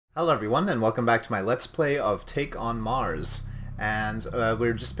Hello everyone, and welcome back to my Let's Play of Take on Mars. And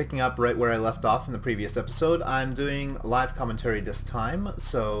we're just picking up right where I left off in the previous episode. I'm doing live commentary this time,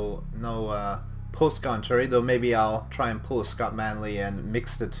 so no post-commentary, though maybe I'll try and pull a Scott Manley and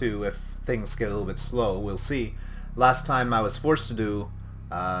mix the two if things get a little bit slow. We'll see. Last time I was forced to do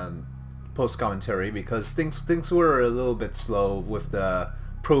post-commentary because things were a little bit slow with the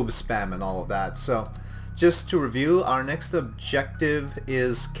probe spam and all of that. So just to review, our next objective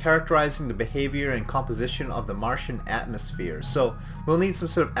is characterizing the behavior and composition of the Martian atmosphere. So we'll need some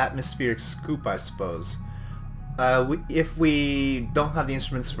sort of atmospheric scoop, I suppose. If we don't have the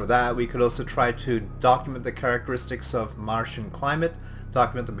instruments for that, we could also try to document the characteristics of Martian climate,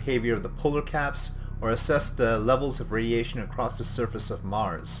 document the behavior of the polar caps, or assess the levels of radiation across the surface of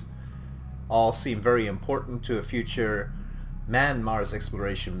Mars. All seem very important to a future manned Mars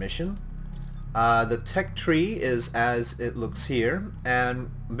exploration mission. The tech tree is as it looks here,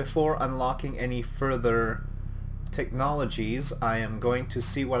 and before unlocking any further technologies, I am going to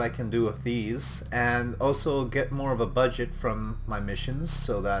see what I can do with these and also get more of a budget from my missions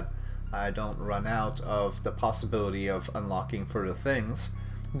so that I don't run out of the possibility of unlocking further things.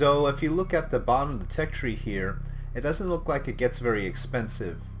 Though if you look at the bottom of the tech tree here, it doesn't look like it gets very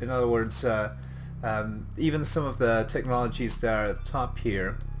expensive. In other words, even some of the technologies that are at the top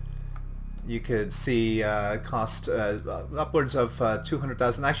here, you could see cost upwards of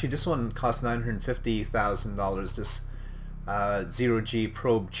 200,000. Actually, this one cost $950,000. This 0G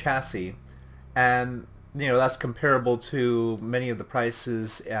probe chassis, and you know that's comparable to many of the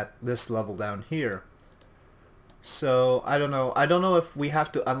prices at this level down here. So I don't know. I don't know if we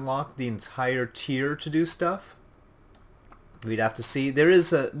have to unlock the entire tier to do stuff. We'd have to see. There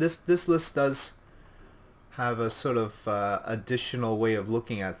is a this list does have a sort of additional way of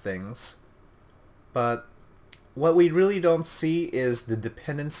looking at things. But what we really don't see is the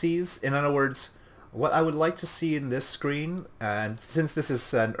dependencies. In other words, what I would like to see in this screen, and since this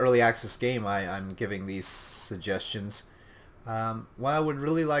is an early access game, I'm giving these suggestions. What I would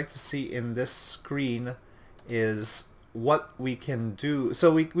really like to see in this screen is what we can do.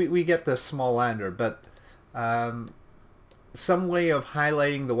 So we get the small lander, but some way of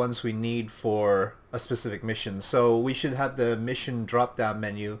highlighting the ones we need for a specific mission. So we should have the mission drop-down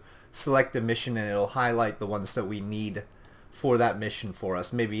menu, select the mission, and it'll highlight the ones that we need for that mission for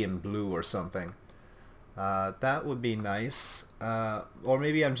us, maybe in blue or something. That would be nice. Or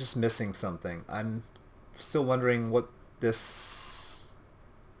maybe I'm just missing something. I'm still wondering what this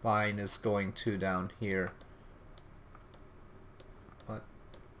line is going to down here. What?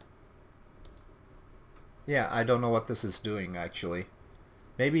 Yeah, I don't know what this is doing actually.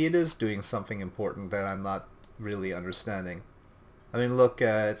 Maybe it is doing something important that I'm not really understanding. I mean, look,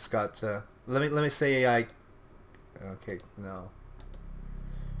 it's got. Let me say I. Okay, no.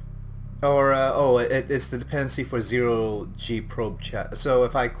 Or oh, it's the dependency for 0G probe chat. So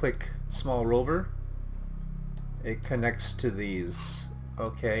if I click small rover, it connects to these.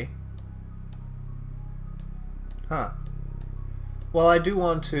 Okay. Huh. Well, I do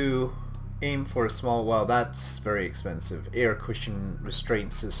want to aim for a small. Well, that's very expensive. Air cushion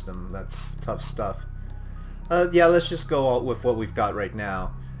restraint system. That's tough stuff. Yeah, let's just go out with what we've got right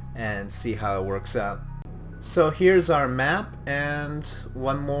now and see how it works out. So here's our map, and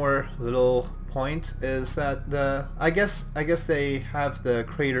one more little point is that I guess they have the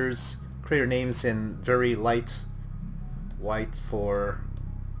crater names in very light white for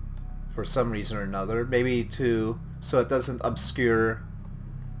some reason or another. Maybe so it doesn't obscure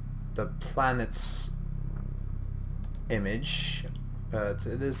the planet's image, but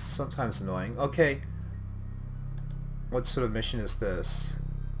it is sometimes annoying. Okay. What sort of mission is this?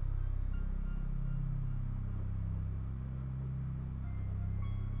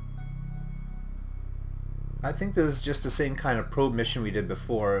 I think this is just the same kind of probe mission we did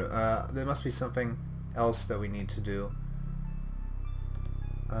before. There must be something else that we need to do.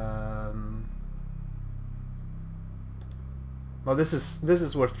 Well, this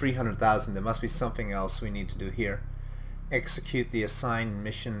is worth 300,000. There must be something else we need to do here. Execute the assigned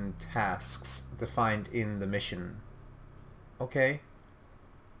mission tasks defined in the mission. Okay.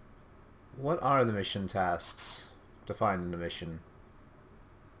 What are the mission tasks defined in the mission?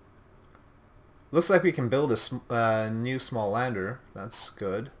 Looks like we can build a new small lander. That's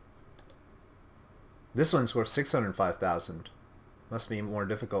good. This one's worth 605,000. Must be more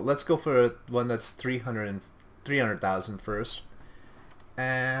difficult. Let's go for one that's 300,000 first.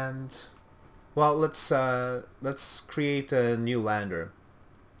 And well, let's create a new lander.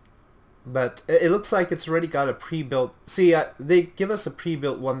 But it looks like it's already got a pre-built. See, they give us a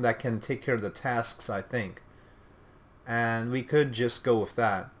pre-built one that can take care of the tasks, I think. And we could just go with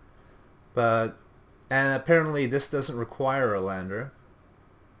that. But, and apparently this doesn't require a lander.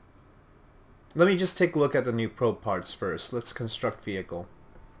 Let me just take a look at the new probe parts first. Let's construct vehicle.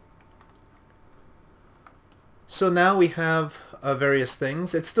 So now we have various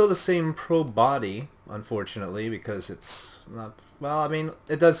things. It's still the same probe body, unfortunately, because it's not, well, I mean,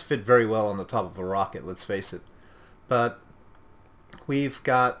 it does fit very well on the top of a rocket, let's face it. But we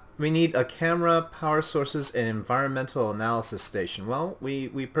need a camera, power sources, and environmental analysis station. Well, we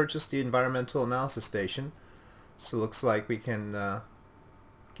purchased the environmental analysis station, so looks like we can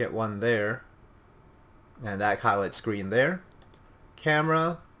get one there. And that highlight screen there.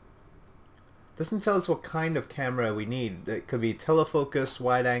 Camera. Doesn't tell us what kind of camera we need. It could be telefocus,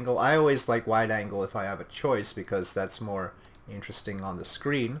 wide angle. I always like wide angle if I have a choice because that's more interesting on the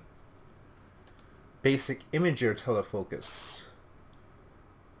screen. Basic imager telefocus.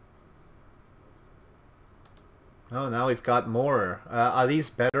 Oh, now we've got more. Are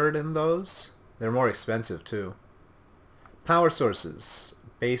these better than those? They're more expensive too. Power sources.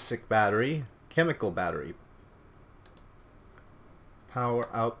 Basic battery. Chemical battery. Power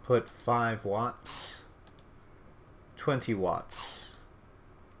output 5 watts. 20 watts.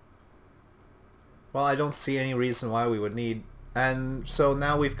 Well, I don't see any reason why we would need. And so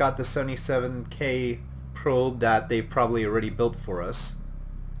now we've got the 77K probe that they've probably already built for us.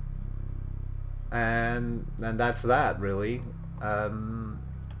 And that's that, really.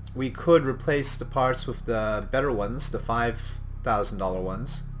 We could replace the parts with the better ones, the $5,000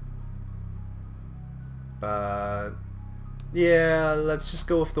 ones. But yeah, let's just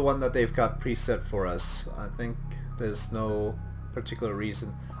go with the one that they've got preset for us. I think there's no particular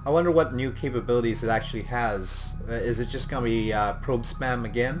reason. I wonder what new capabilities it actually has. Is it just gonna be probe spam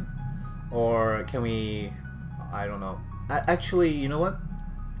again? Or can we... I don't know. Actually, you know what?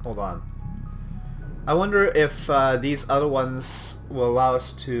 Hold on. I wonder if these other ones will allow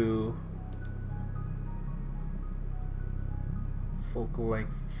us to... Focal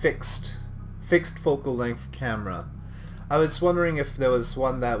length fixed focal length camera. I was wondering if there was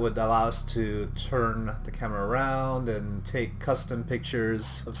one that would allow us to turn the camera around and take custom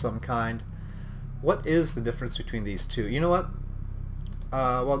pictures of some kind. What is the difference between these two? You know what?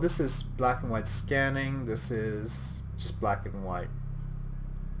 Well, this is black and white scanning. This is just black and white.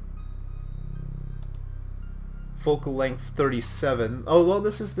 Focal length 37. Oh well,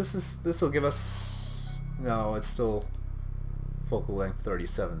 this will give us. No, it's still focal length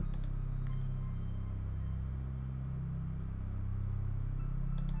 37.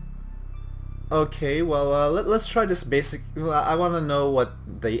 Okay, well, let's try this basic. I want to know what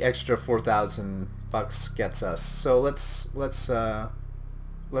the extra $4,000 gets us. So let's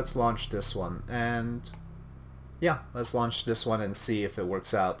launch this one, and yeah, let's launch this one and see if it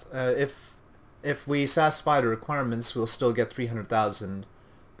works out. If we satisfy the requirements, we'll still get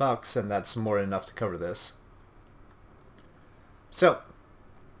 $300,000, and that's more than enough to cover this. So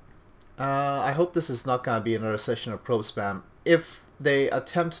I hope this is not gonna be another session of probe spam. If they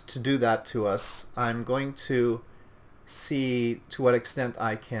attempt to do that to us, I'm going to see to what extent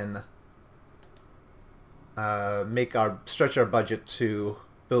I can stretch our budget to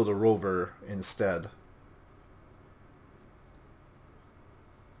build a rover instead.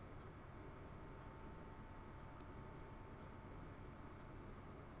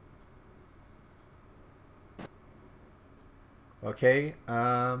 Okay,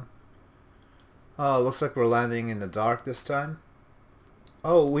 oh, looks like we're landing in the dark this time.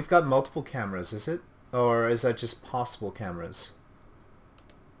 Oh, we've got multiple cameras, is it? Or is that just possible cameras?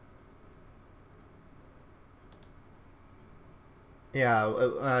 Yeah,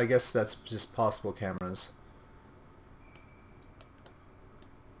 I guess that's just possible cameras.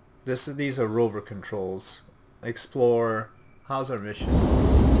 These are rover controls. Explore. How's our mission?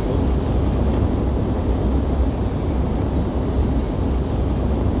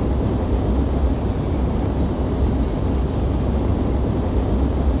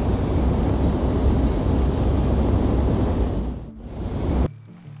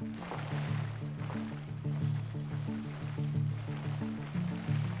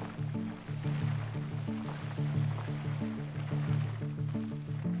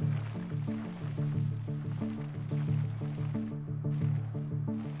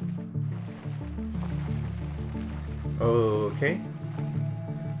 Okay.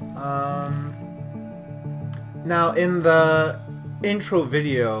 Now in the intro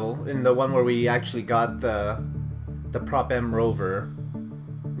video, in the one where we actually got the Prop M rover,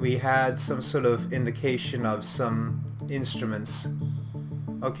 we had some sort of indication of some instruments.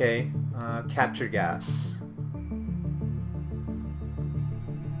 Okay, capture gas.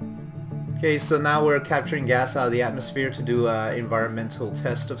 Okay, so now we're capturing gas out of the atmosphere to do an environmental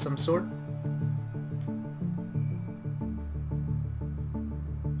test of some sort.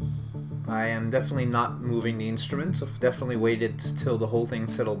 I am definitely not moving the instrument. I've definitely waited till the whole thing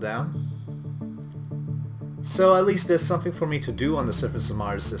settled down. So at least there's something for me to do on the surface of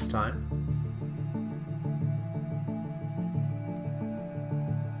Mars this time.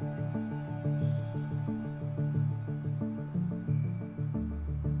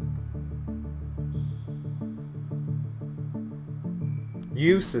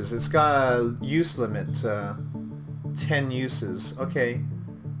 Uses. It's got a use limit. 10 uses. Okay.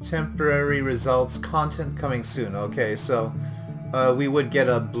 Temporary results. Content coming soon. Okay, so we would get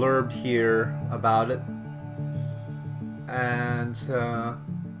a blurb here about it. And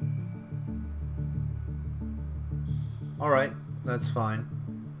alright, that's fine.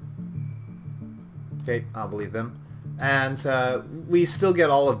 Okay, I'll believe them. And we still get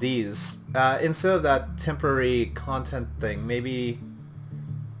all of these. Instead of that temporary content thing, maybe...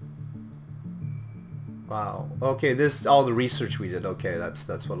 Wow. Okay, this is all the research we did. Okay,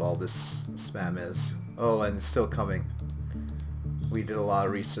 that's what all this spam is. Oh, and it's still coming. We did a lot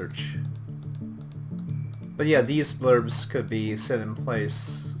of research. But yeah, these blurbs could be set in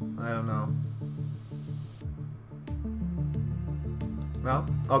place. I don't know. Well,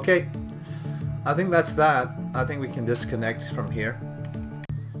 okay. I think that's that. I think we can disconnect from here.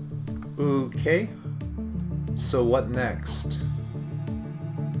 Okay. So what next?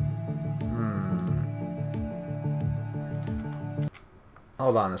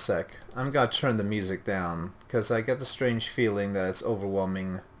 Hold on a sec. I'm gonna turn the music down because I get the strange feeling that it's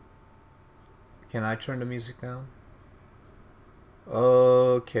overwhelming. Can I turn the music down?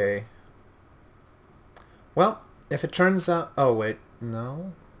 Okay. Well, if it turns out... Oh, wait.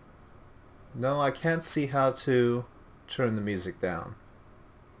 No? No, I can't see how to turn the music down.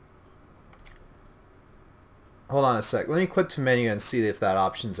 Hold on a sec. Let me quit to menu and see if that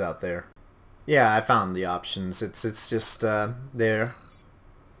option's out there. Yeah, I found the options. It's just there.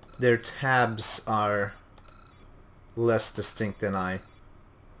 Their tabs are less distinct than I'm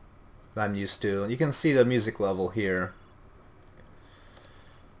used to. You can see the music level here.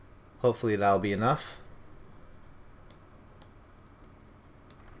 Hopefully that'll be enough.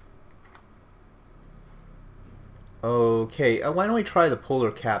 Okay, why don't we try the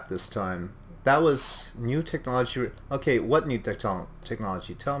polar cap this time? That was new technology. Okay, what new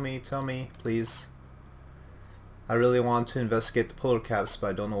technology? Tell me, please. I really want to investigate the polar caps, but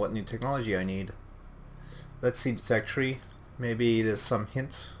I don't know what new technology I need. Let's see detect tree. Maybe there's some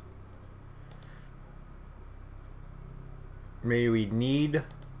hint. Maybe we need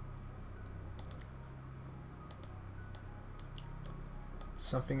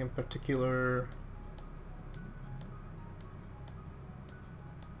something in particular.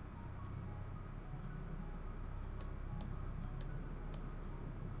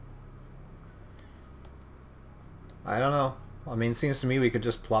 I don't know. I mean, it seems to me we could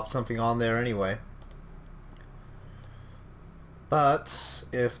just plop something on there anyway. But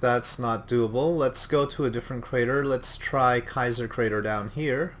if that's not doable, let's go to a different crater. Let's try Kaiser Crater down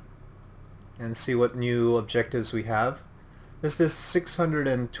here and see what new objectives we have. This is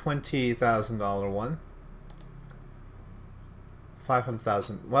 $620,000 one.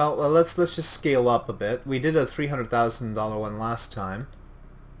 500,000. Well, let's just scale up a bit. We did a $300,000 one last time.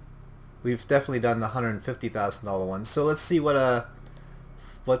 We've definitely done the $150,000 one. So let's see what's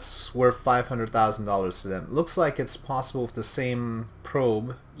worth $500,000 to them. Looks like it's possible with the same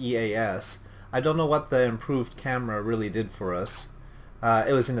probe, EAS. I don't know what the improved camera really did for us.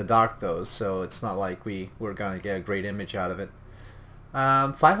 It was in the dark though, so it's not like we were gonna get a great image out of it.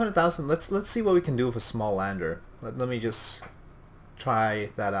 500,000. Let's see what we can do with a small lander. Let me just try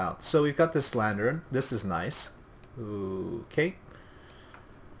that out. So we've got this lander. This is nice. Okay.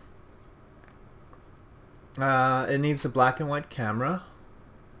 It needs a black and white camera.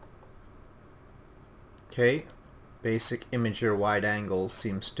 Okay. Basic imager wide angle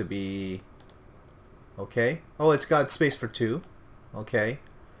seems to be okay. Oh, it's got space for 2. Okay.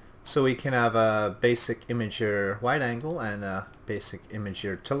 So we can have a basic imager wide angle and a basic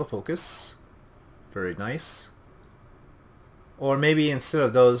imager telefocus. Very nice. Or maybe instead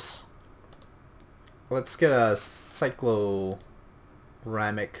of those, let's get a cycloramic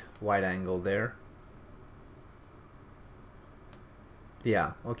wide angle there.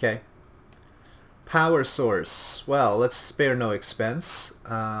 Yeah, okay. Power source. Well, let's spare no expense.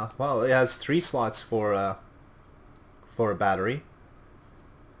 Well, it has 3 slots for a battery.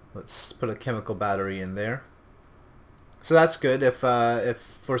 Let's put a chemical battery in there. So that's good. If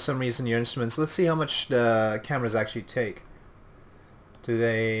for some reason your instruments, let's see how much the cameras actually take. Do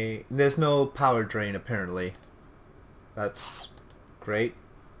they? There's no power drain apparently. That's great.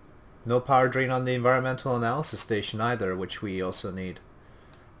 No power drain on the environmental analysis station either, which we also need.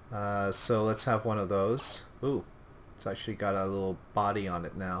 So let's have one of those. Ooh, it's actually got a little body on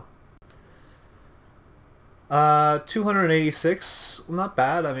it now. 286, not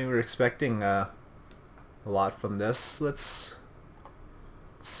bad. I mean, we were expecting a lot from this. Let's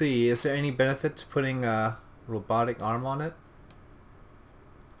see, is there any benefit to putting a robotic arm on it?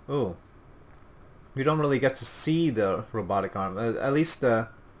 Oh, we don't really get to see the robotic arm. At least the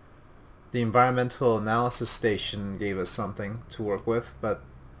environmental analysis station gave us something to work with, but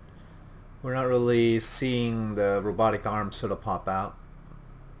we're not really seeing the robotic arm sort of pop out.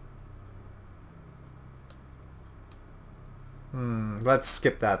 Let's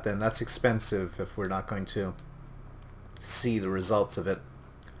skip that then. That's expensive if we're not going to see the results of it.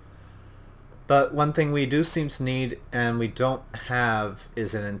 But one thing we do seem to need and we don't have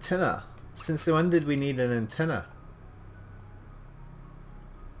is an antenna. Since when did we need an antenna?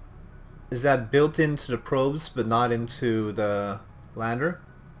 Is that built into the probes but not into the lander?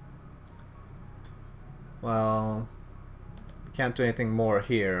 Well, can't do anything more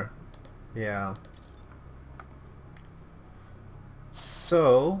here. Yeah.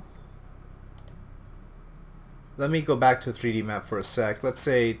 So, let me go back to 3D map for a sec. Let's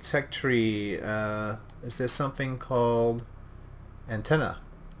say tech tree, is there something called antenna?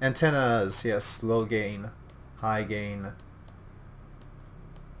 Antennas, yes, low gain, high gain.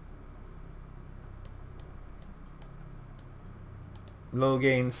 Low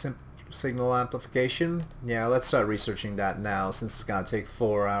gain signal amplification. Yeah, let's start researching that now since it's gonna take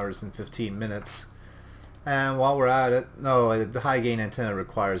 4 hours and 15 minutes. And while we're at it, no, the high gain antenna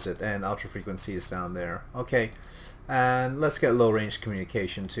requires it, and ultra frequency is down there. Okay, and let's get low range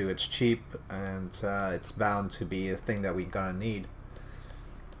communication too. It's cheap, and it's bound to be a thing that we're gonna need.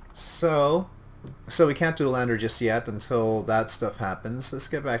 So we can't do a lander just yet until that stuff happens. Let's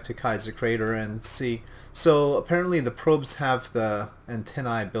get back to Kaiser Crater and see. So apparently the probes have the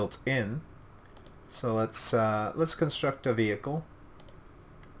antennae built in. So let's construct a vehicle.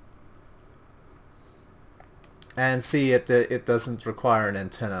 And see, it doesn't require an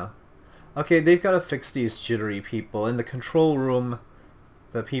antenna. Okay, they've got to fix these jittery people. In the control room,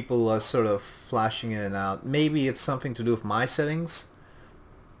 the people are sort of flashing in and out. Maybe it's something to do with my settings,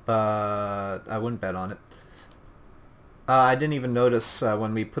 but I wouldn't bet on it. I didn't even notice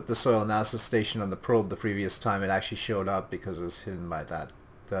when we put the soil analysis station on the probe the previous time, it actually showed up because it was hidden by that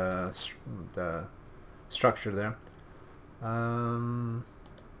the structure there.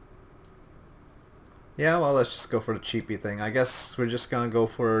 Yeah, well, let's just go for the cheapy thing. I guess we're just gonna go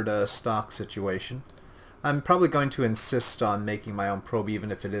for the stock situation. I'm probably going to insist on making my own probe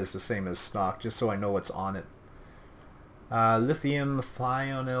even if it is the same as stock, just so I know what's on it. Lithium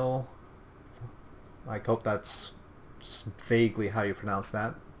thionyl. I hope that's just vaguely how you pronounce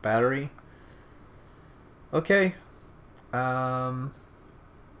that. Battery. Okay. Yeah,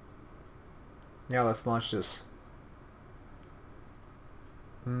 let's launch this.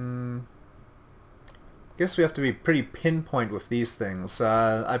 Guess we have to be pretty pinpoint with these things.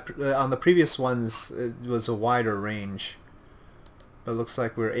 On the previous ones it was a wider range, but it looks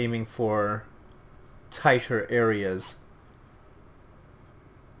like we're aiming for tighter areas.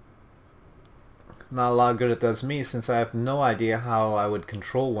 Not a lot of good it does me since I have no idea how I would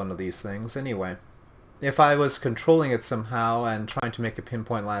control one of these things anyway. If I was controlling it somehow and trying to make a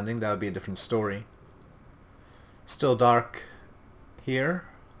pinpoint landing, that would be a different story. Still dark here.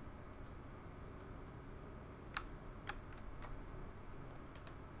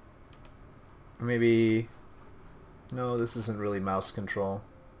 Maybe... no, this isn't really mouse control.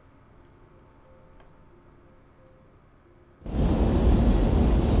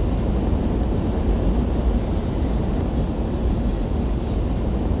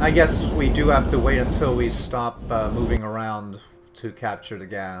 I guess we do have to wait until we stop moving around to capture the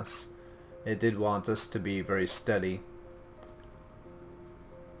gas. It did want us to be very steady.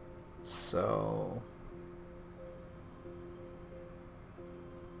 So...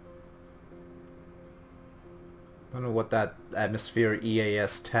 I don't know what that atmosphere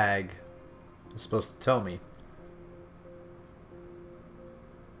EAS tag is supposed to tell me.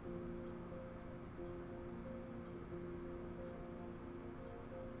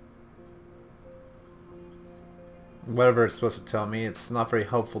 Whatever it's supposed to tell me, it's not very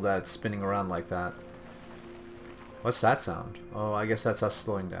helpful that it's spinning around like that. What's that sound? Oh, I guess that's us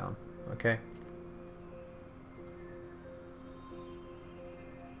slowing down. Okay.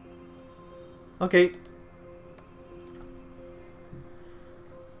 Okay.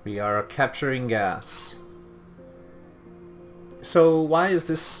 We are capturing gas. So why is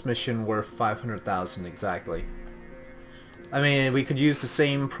this mission worth 500,000 exactly? I mean, we could use the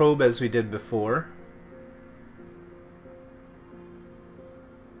same probe as we did before.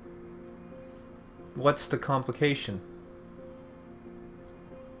 what's the complication?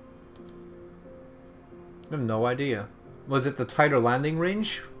 I have no idea. Was it the tighter landing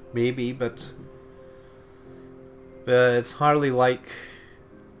range? Maybe, but it's hardly like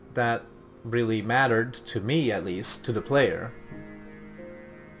that really mattered, to me at least, to the player.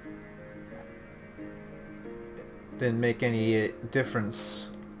 Didn't make any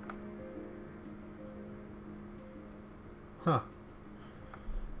difference. Huh.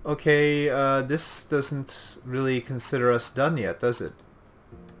 Okay, this doesn't really consider us done yet, does it?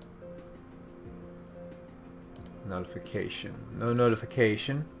 Notification. No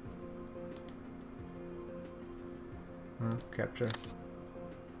notification. Capture.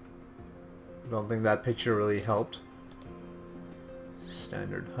 Don't think that picture really helped.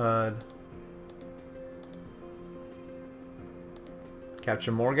 Standard HUD.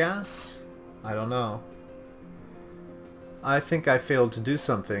 Capture more gas? I don't know. I think I failed to do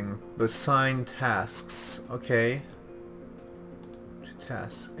something. Assign tasks. Okay.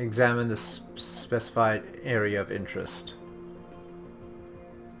 Tasks. Examine the specified area of interest.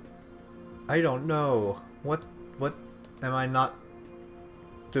 I don't know. What am I not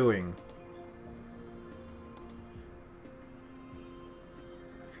doing?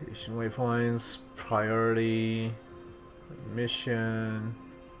 Location waypoints, priority, mission.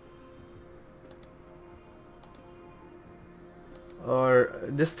 Or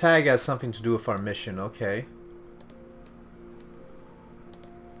this tag has something to do with our mission, okay.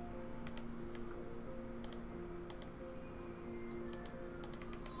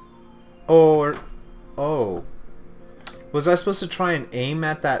 Or, oh. Was I supposed to try and aim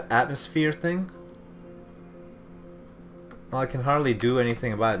at that atmosphere thing? Well, I can hardly do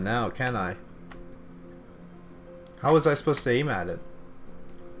anything about it now, can I? How was I supposed to aim at it?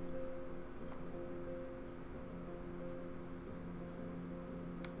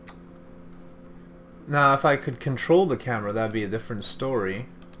 Now, if I could control the camera, that'd be a different story.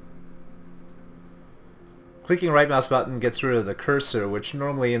 Clicking right mouse button gets rid of the cursor, which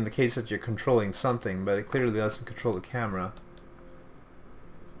normally indicates that you're controlling something, but it clearly doesn't control the camera.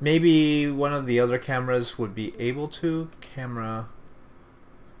 Maybe one of the other cameras would be able to. Camera.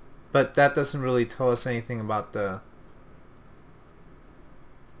 But that doesn't really tell us anything about the...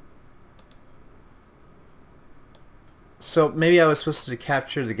 So maybe I was supposed to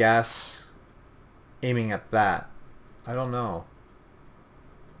capture the gas aiming at that. I don't know.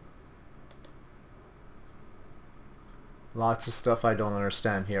 Lots of stuff I don't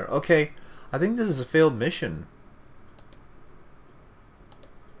understand here. Okay, I think this is a failed mission.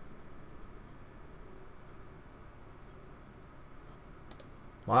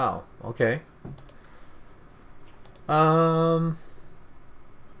 Wow, okay.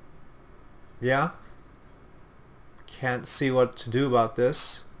 Yeah. Can't see what to do about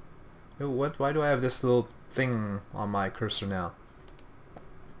this. Oh, why do I have this little thing on my cursor now?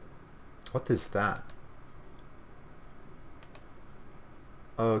 What is that?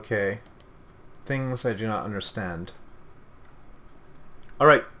 Okay. Things I do not understand.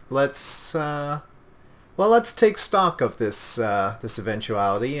 Alright, let's well, let's take stock of this this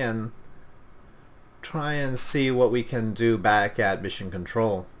eventuality and try and see what we can do back at Mission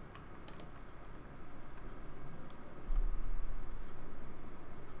Control.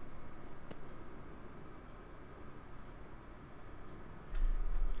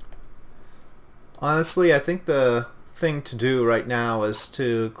 Honestly, I think the thing to do right now is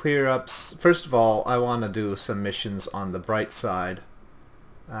to clear up... First of all, I want to do some missions on the bright side.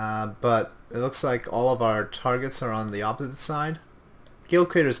 But it looks like all of our targets are on the opposite side. Gale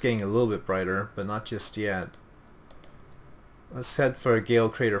Crater's getting a little bit brighter, but not just yet. Let's head for Gale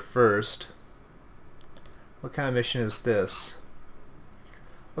Crater first. What kind of mission is this?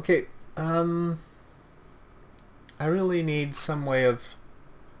 Okay, I really need some way of...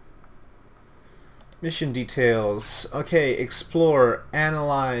 Mission details. Okay, explore,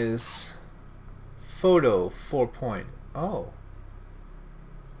 analyze, photo, 4 point. Oh.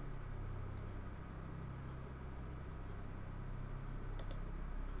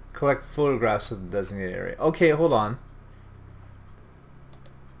 Collect photographs of the designated area. Okay, hold on.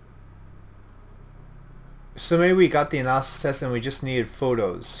 So maybe we got the analysis test and we just needed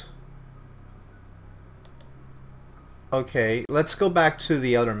photos. Okay, let's go back to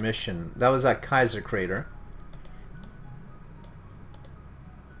the other mission. That was at Kaiser Crater.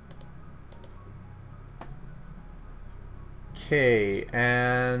 Okay,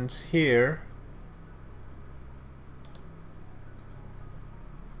 and here...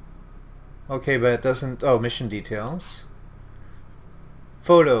 Okay, but it doesn't... Oh, mission details.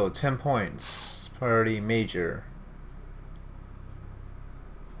 Photo, 10 points. Priority major.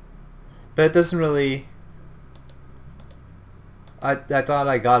 But it doesn't really... I thought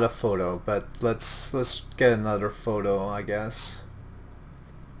I got a photo, but let's get another photo, I guess.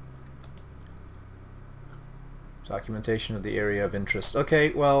 Documentation of the area of interest.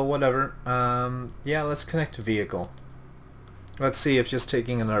 Okay, well, whatever. Yeah, let's connect to vehicle. Let's see if just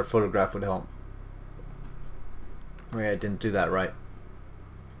taking another photograph would help. Wait, I didn't do that right.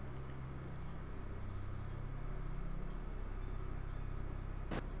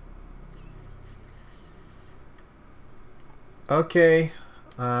 Okay,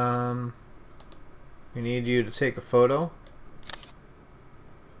 we need you to take a photo.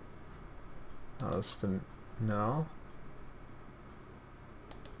 Oh, it's the... no.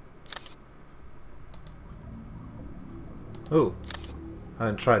 Ooh, I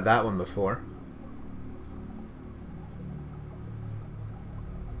haven't tried that one before.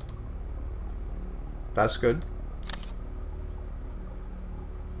 That's good.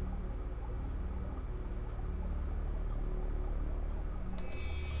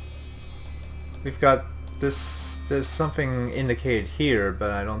 We've got this, there's something indicated here,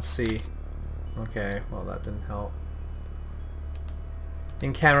 but I don't see... Okay, well that didn't help.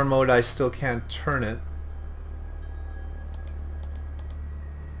 In camera mode I still can't turn it.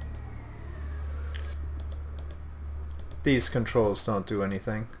 These controls don't do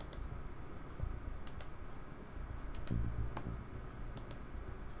anything.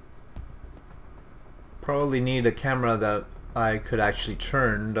 Probably need a camera that I could actually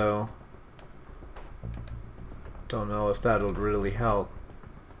turn, though. Don't know if that'll really help.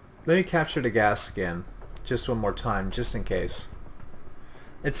 Let me capture the gas again, just one more time, just in case.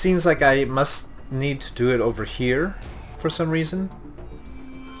 It seems like I must need to do it over here for some reason.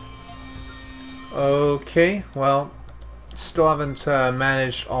 Okay, well, still haven't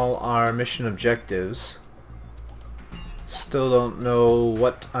managed all our mission objectives. Still don't know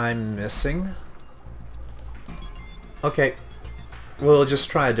what I'm missing. Okay, we'll just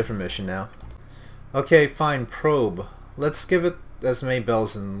try a different mission now. Okay, fine, probe. Let's give it as many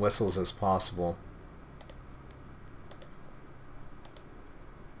bells and whistles as possible.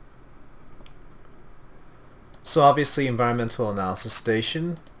 So obviously environmental analysis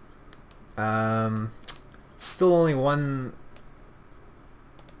station. Still only one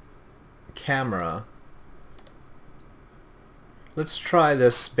camera. Let's try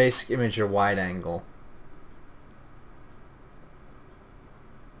this basic imager wide angle.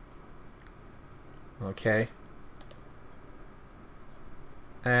 Okay.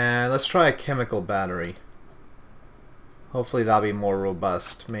 And let's try a chemical battery. Hopefully that'll be more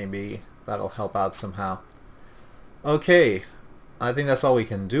robust. Maybe that'll help out somehow. Okay. I think that's all we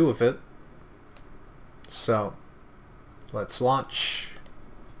can do with it. So, let's launch.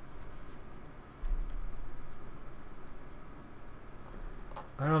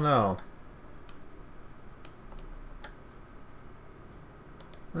 I don't know.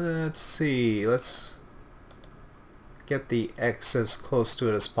 Let's see. Let's get the X as close to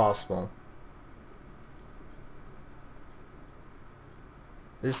it as possible.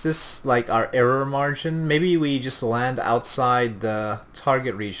 Is this like our error margin? Maybe we just land outside the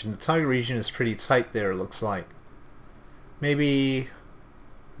target region. The target region is pretty tight there, it looks like. Maybe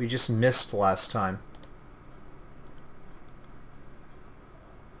we just missed last time.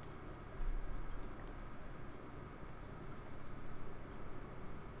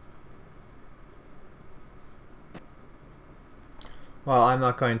 Well, I'm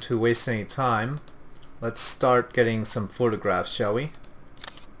not going to waste any time. Let's start getting some photographs, shall we?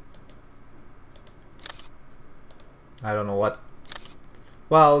 I don't know what...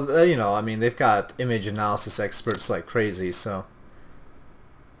 Well, you know, I mean, they've got image analysis experts like crazy, so...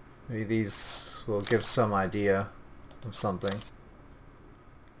 maybe these will give some idea of something.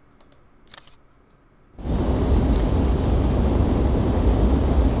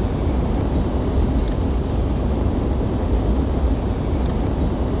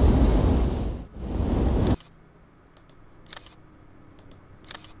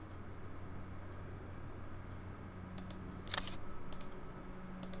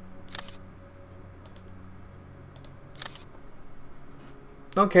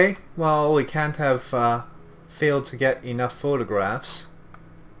 Okay, well, we can't have failed to get enough photographs.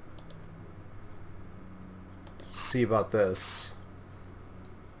 Let's see about this.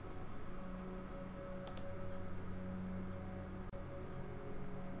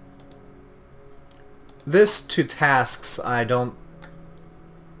 This to tasks I don't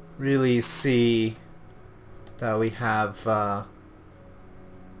really see that we have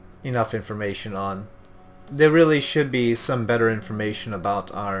enough information on. There really should be some better information about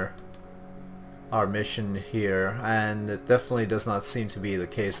our our mission here, and it definitely does not seem to be the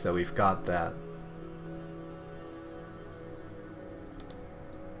case that we've got that.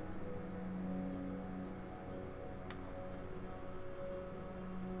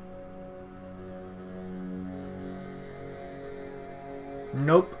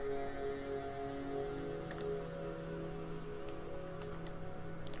 Nope.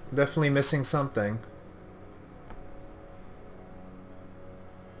 Definitely missing something.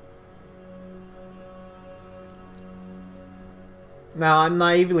 Now, I'm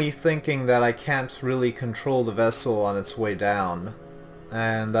naively thinking that I can't really control the vessel on its way down,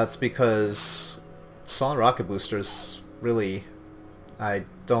 and that's because solid rocket boosters, really, I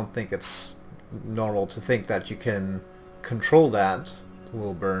don't think it's normal to think that you can control that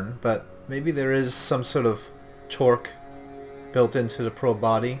little burn, but maybe there is some sort of torque built into the probe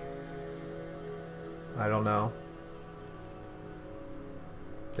body. I don't know.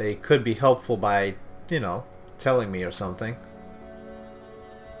 They could be helpful by, you know, telling me or something.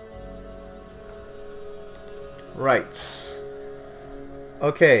 Right.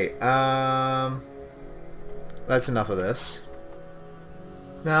 Okay, that's enough of this.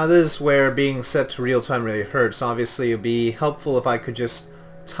 Now this is where being set to real time really hurts. Obviously it would be helpful if I could just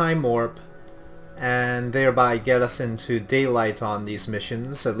time warp and thereby get us into daylight on these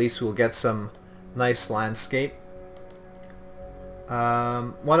missions. At least we'll get some nice landscape.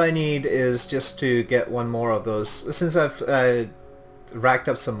 What I need is just to get one more of those. Since I've racked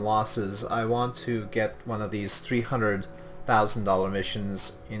up some losses, I want to get one of these $300,000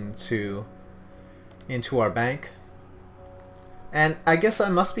 missions into our bank. And I guess I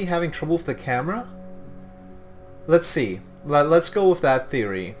must be having trouble with the camera? Let's see. Let's go with that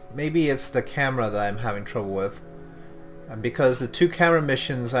theory. Maybe it's the camera that I'm having trouble with. Because the 2 camera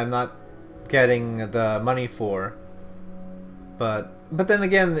missions I'm not getting the money for. But then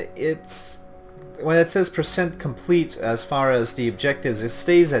again, it's when it says % complete as far as the objectives, it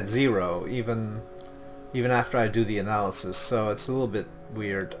stays at 0 even after I do the analysis. So it's a little bit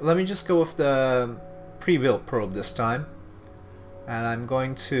weird. Let me just go with the pre-built probe this time. And I'm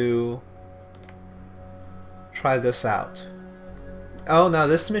going to try this out. Oh, now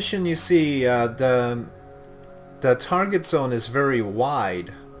this mission, you see, the target zone is very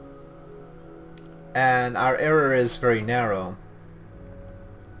wide, and our error is very narrow.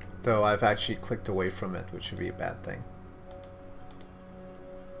 Though I've actually clicked away from it, which would be a bad thing.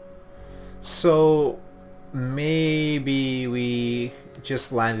 So maybe we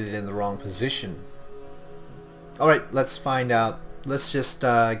just landed in the wrong position. Alright, let's find out. Let's just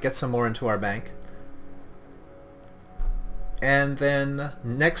get some more into our bank. And then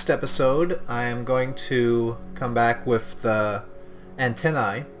next episode I am going to come back with the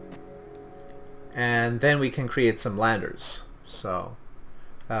antennae, and then we can create some landers. So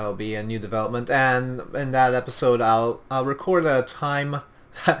that'll be a new development, and in that episode I'll record at a time.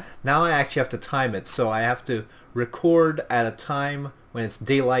 Now I actually have to time it, so I have to record at a time when it's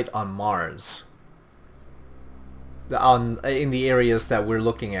daylight on Mars. In the areas that we're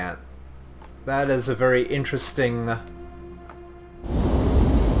looking at. That is a very interesting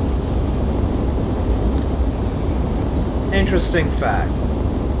fact.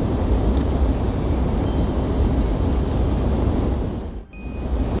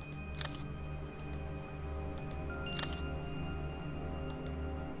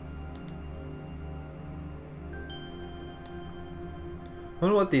 I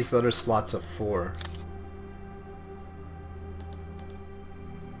wonder what these other slots are for.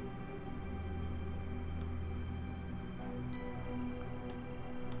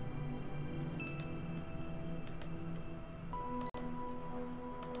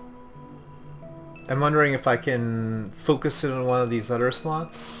 I'm wondering if I can focus it on one of these other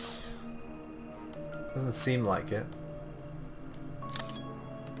slots. Doesn't seem like it.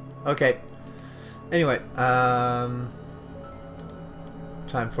 Okay. Anyway, time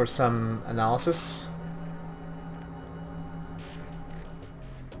for some analysis.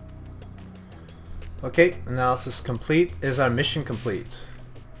 Okay, analysis complete. Is our mission complete?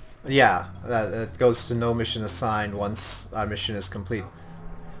 Yeah, it goes to no mission assigned once our mission is complete.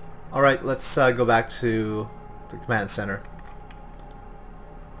 Alright, let's go back to the command center.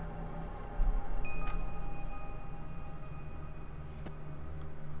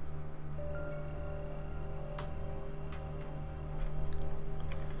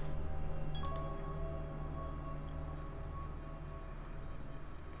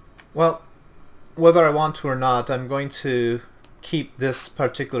 Well, whether I want to or not, I'm going to keep this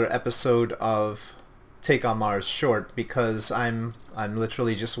particular episode of Take on Mars short, because I'm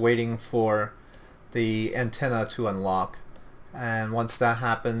literally just waiting for the antenna to unlock, And once that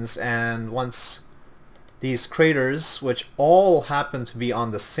happens, and once these craters, which all happen to be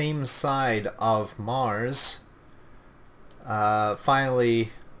on the same side of Mars,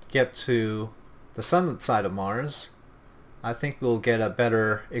 finally get to the sunlit side of Mars, I think we'll get a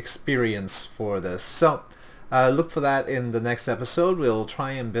better experience for this. So look for that in the next episode. We'll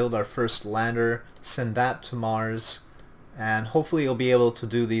try and build our first lander, send that to Mars, and hopefully you'll be able to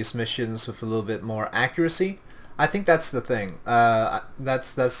do these missions with a little bit more accuracy. I think that's the thing.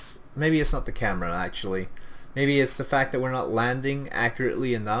 That's maybe it's not the camera actually. Maybe it's the fact that we're not landing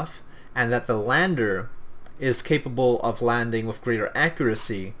accurately enough, and that the lander is capable of landing with greater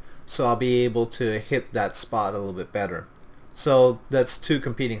accuracy, so I'll be able to hit that spot a little bit better. So that's two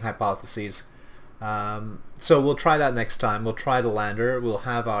competing hypotheses. So we'll try that next time. We'll try the lander. We'll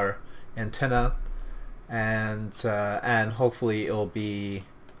have our antenna, and hopefully it'll be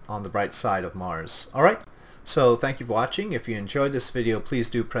on the bright side of Mars. Alright, so thank you for watching. If you enjoyed this video, please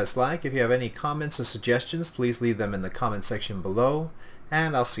do press like. If you have any comments or suggestions, please leave them in the comment section below,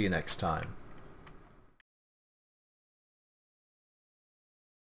 and I'll see you next time.